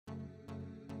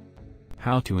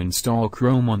How to install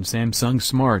Chrome on Samsung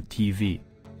Smart TV.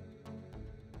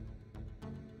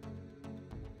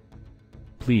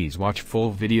 Please watch full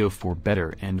video for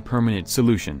better and permanent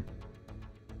solution.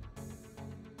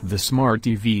 The smart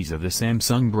TVs of the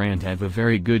Samsung brand have a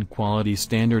very good quality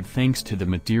standard thanks to the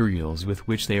materials with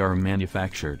which they are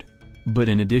manufactured. But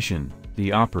in addition,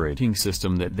 the operating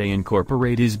system that they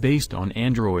incorporate is based on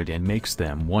Android and makes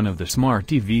them one of the smart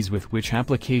TVs with which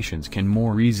applications can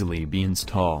more easily be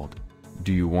installed.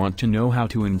 Do you want to know how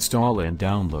to install and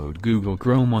download Google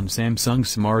Chrome on Samsung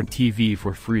Smart TV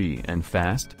for free and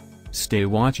fast? Stay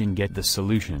watch and get the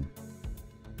solution.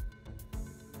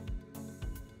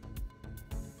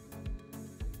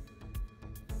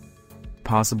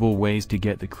 Possible ways to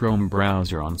get the Chrome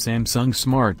browser on Samsung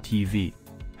Smart TV.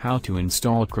 How to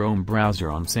install Chrome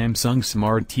browser on Samsung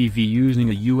Smart TV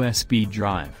using a USB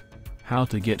drive. How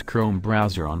to get Chrome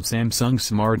browser on Samsung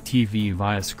Smart TV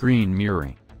via screen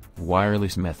mirroring.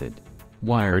 Wireless method.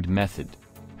 Wired method.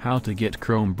 How to get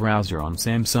Chrome browser on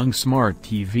Samsung Smart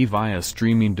TV via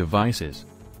streaming devices.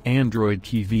 Android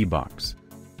TV box.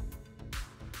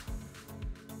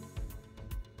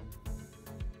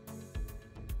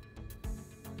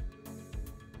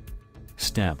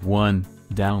 Step 1.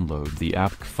 Download the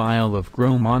app file of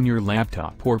Chrome on your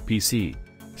laptop or PC.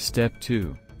 Step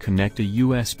 2. Connect a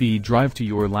USB drive to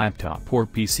your laptop or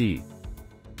PC.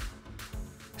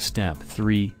 Step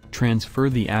 3. Transfer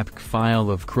the app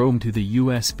file of Chrome to the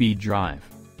USB drive.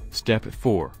 Step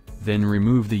 4. Then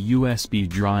remove the USB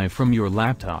drive from your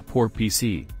laptop or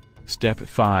PC. Step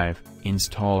 5.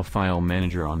 Install File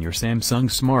Manager on your Samsung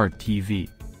Smart TV.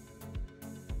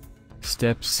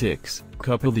 Step 6.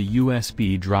 Couple the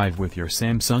USB drive with your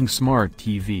Samsung Smart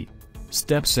TV.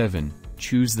 Step 7.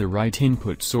 Choose the right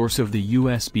input source of the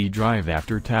USB drive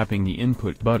after tapping the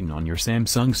input button on your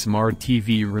Samsung Smart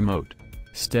TV remote.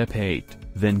 Step 8.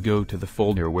 Then go to the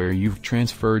folder where you've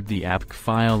transferred the app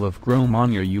file of Chrome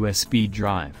on your USB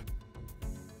drive.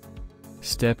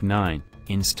 Step 9.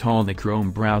 Install the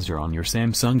Chrome browser on your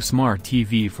Samsung Smart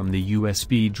TV from the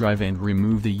USB drive and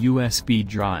remove the USB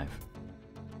drive.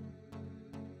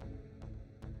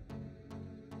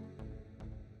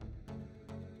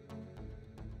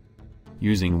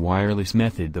 Using wireless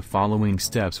method, the following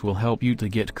steps will help you to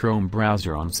get Chrome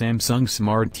browser on Samsung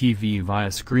Smart TV via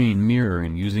screen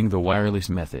mirroring using the wireless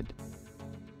method.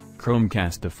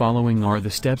 Chromecast. The following are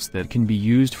the steps that can be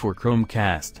used for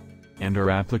Chromecast, and are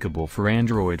applicable for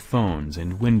Android phones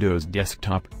and Windows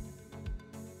desktop.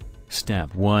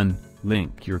 Step 1.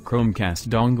 Link your Chromecast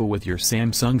dongle with your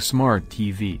Samsung Smart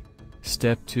TV.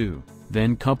 Step 2.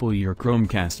 Then couple your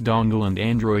Chromecast dongle and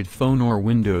Android phone or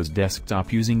Windows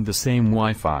desktop using the same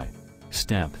Wi-Fi.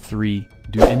 Step 3.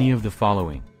 Do any of the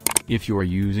following. If you're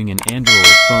using an Android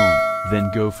phone,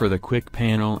 then go for the quick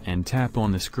panel and tap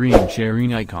on the screen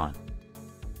sharing icon.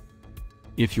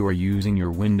 If you're using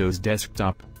your Windows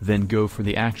desktop, then go for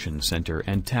the Action Center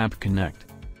and tap Connect.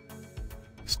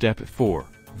 Step 4.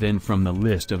 Then from the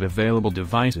list of available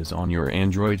devices on your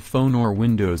Android phone or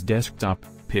Windows desktop,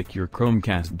 pick your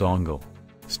Chromecast dongle.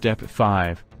 Step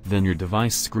 5. Then your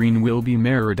device screen will be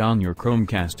mirrored on your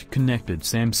Chromecast connected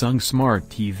Samsung Smart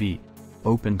TV.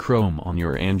 Open Chrome on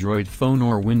your Android phone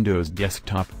or Windows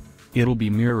desktop. It'll be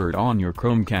mirrored on your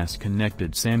Chromecast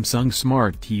connected Samsung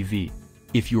Smart TV.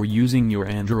 If you're using your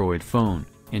Android phone,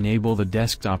 enable the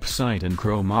desktop site and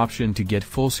Chrome option to get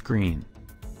full screen.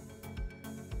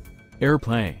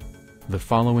 Airplay. The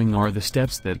following are the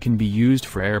steps that can be used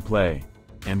for Airplay,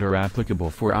 and are applicable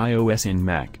for iOS and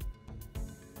Mac.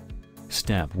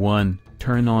 Step 1.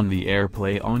 Turn on the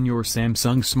Airplay on your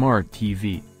Samsung Smart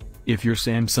TV. If your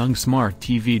Samsung Smart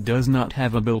TV does not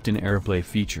have a built-in Airplay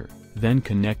feature, then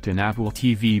connect an Apple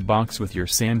TV box with your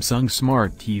Samsung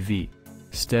Smart TV.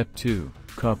 Step 2.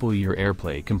 Couple your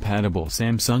Airplay-compatible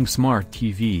Samsung Smart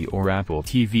TV or Apple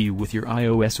TV with your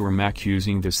iOS or Mac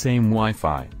using the same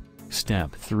Wi-Fi.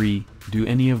 Step 3. Do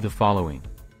any of the following.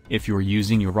 If you're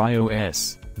using your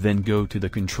iOS, then go to the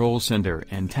Control Center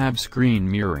and tap Screen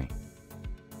Mirroring.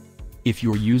 If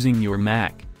you're using your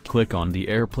Mac, click on the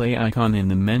Airplay icon in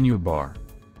the menu bar.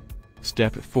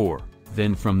 Step 4.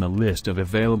 Then from the list of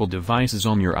available devices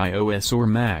on your iOS or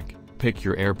Mac, pick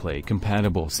your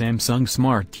Airplay-compatible Samsung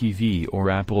Smart TV or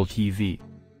Apple TV.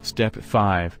 Step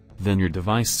 5. Then your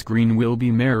device screen will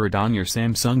be mirrored on your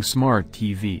Samsung Smart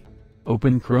TV.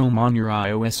 Open Chrome on your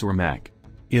iOS or Mac.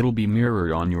 It'll be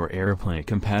mirrored on your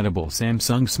Airplay-compatible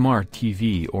Samsung Smart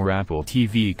TV or Apple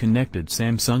TV connected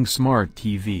Samsung Smart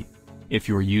TV. If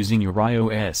you're using your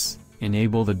iOS,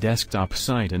 enable the desktop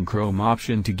site and Chrome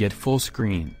option to get full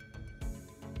screen.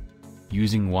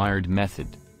 Using wired method.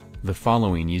 The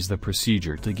following is the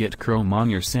procedure to get Chrome on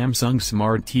your Samsung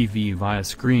Smart TV via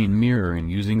screen mirroring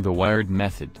using the wired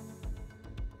method.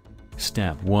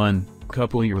 Step 1.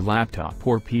 Couple your laptop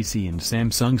or PC and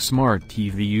Samsung Smart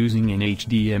TV using an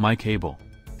HDMI cable.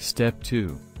 Step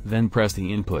 2. Then press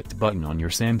the input button on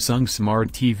your Samsung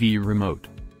Smart TV remote.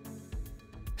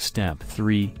 Step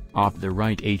 3. Opt the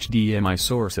right HDMI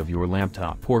source of your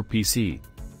laptop or PC.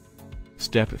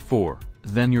 Step 4.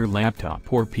 Then your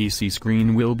laptop or PC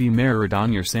screen will be mirrored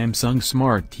on your Samsung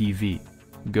Smart TV.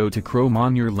 Go to Chrome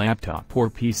on your laptop or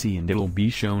PC and it'll be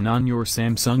shown on your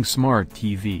Samsung Smart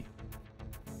TV.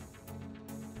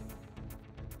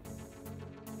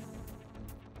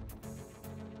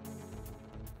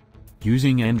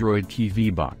 Using Android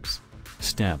TV box.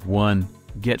 Step 1.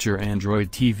 Get your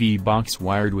Android TV box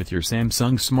wired with your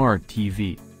Samsung Smart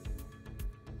TV.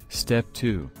 Step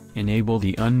 2. Enable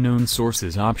the Unknown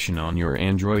Sources option on your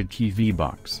Android TV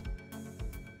box.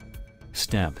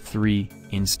 Step 3.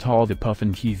 Install the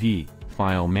Puffin TV,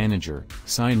 File Manager,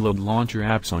 Sideload launcher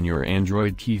apps on your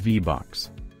Android TV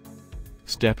box.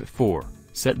 Step 4.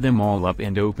 Set them all up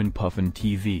and open Puffin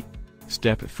TV.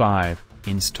 Step 5.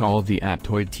 Install the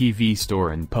Aptoide TV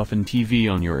Store and Puffin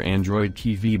TV on your Android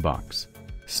TV box.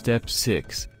 Step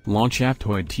 6. Launch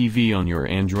Aptoide TV on your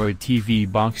Android TV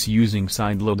box using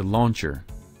Sideload launcher.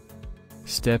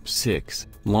 Step 6.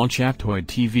 Launch Aptoide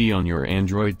TV on your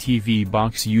Android TV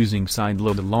box using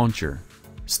Sideload launcher.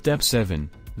 Step 7.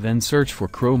 Then search for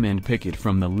Chrome and pick it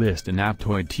from the list in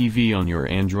Aptoide TV on your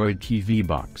Android TV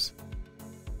box.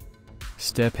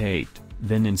 Step 8.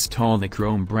 Then install the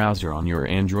Chrome browser on your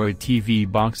Android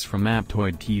TV box from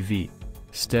Aptoide TV.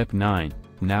 Step 9.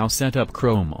 Now set up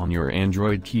Chrome on your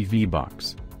Android TV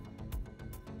box.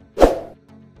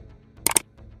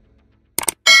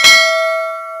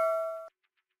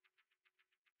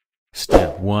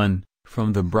 Step 1.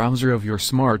 From the browser of your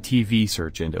Smart TV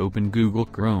search and open Google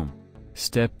Chrome.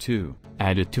 Step 2.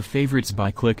 Add it to favorites by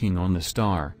clicking on the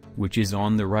star, which is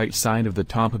on the right side of the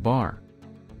top bar.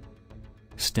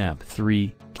 Step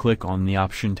 3. Click on the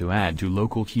option to add to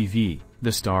local TV,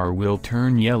 the star will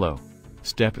turn yellow.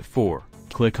 Step 4.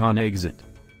 Click on Exit.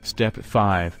 Step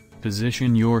 5.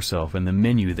 Position yourself in the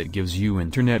menu that gives you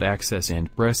internet access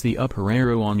and press the upper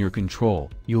arrow on your control.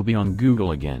 You'll be on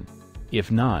Google again.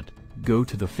 If not, go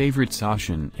to the Favorites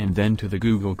option and then to the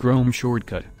Google Chrome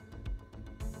shortcut.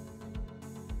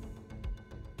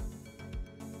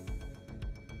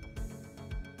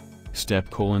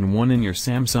 Step 1 in your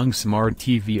Samsung Smart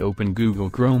TV open Google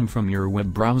Chrome from your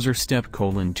web browser. Step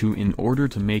 2 in order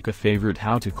to make a favorite,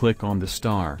 how to click on the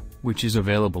star, which is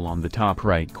available on the top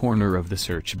right corner of the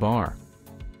search bar.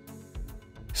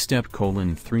 Step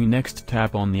 3 next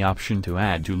tap on the option to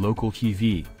add to local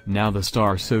TV, now the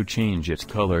star so change its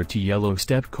color to yellow.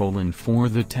 Step 4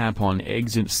 the tap on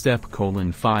Exit. Step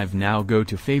 5 now go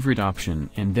to favorite option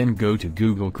and then go to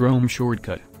Google Chrome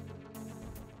shortcut.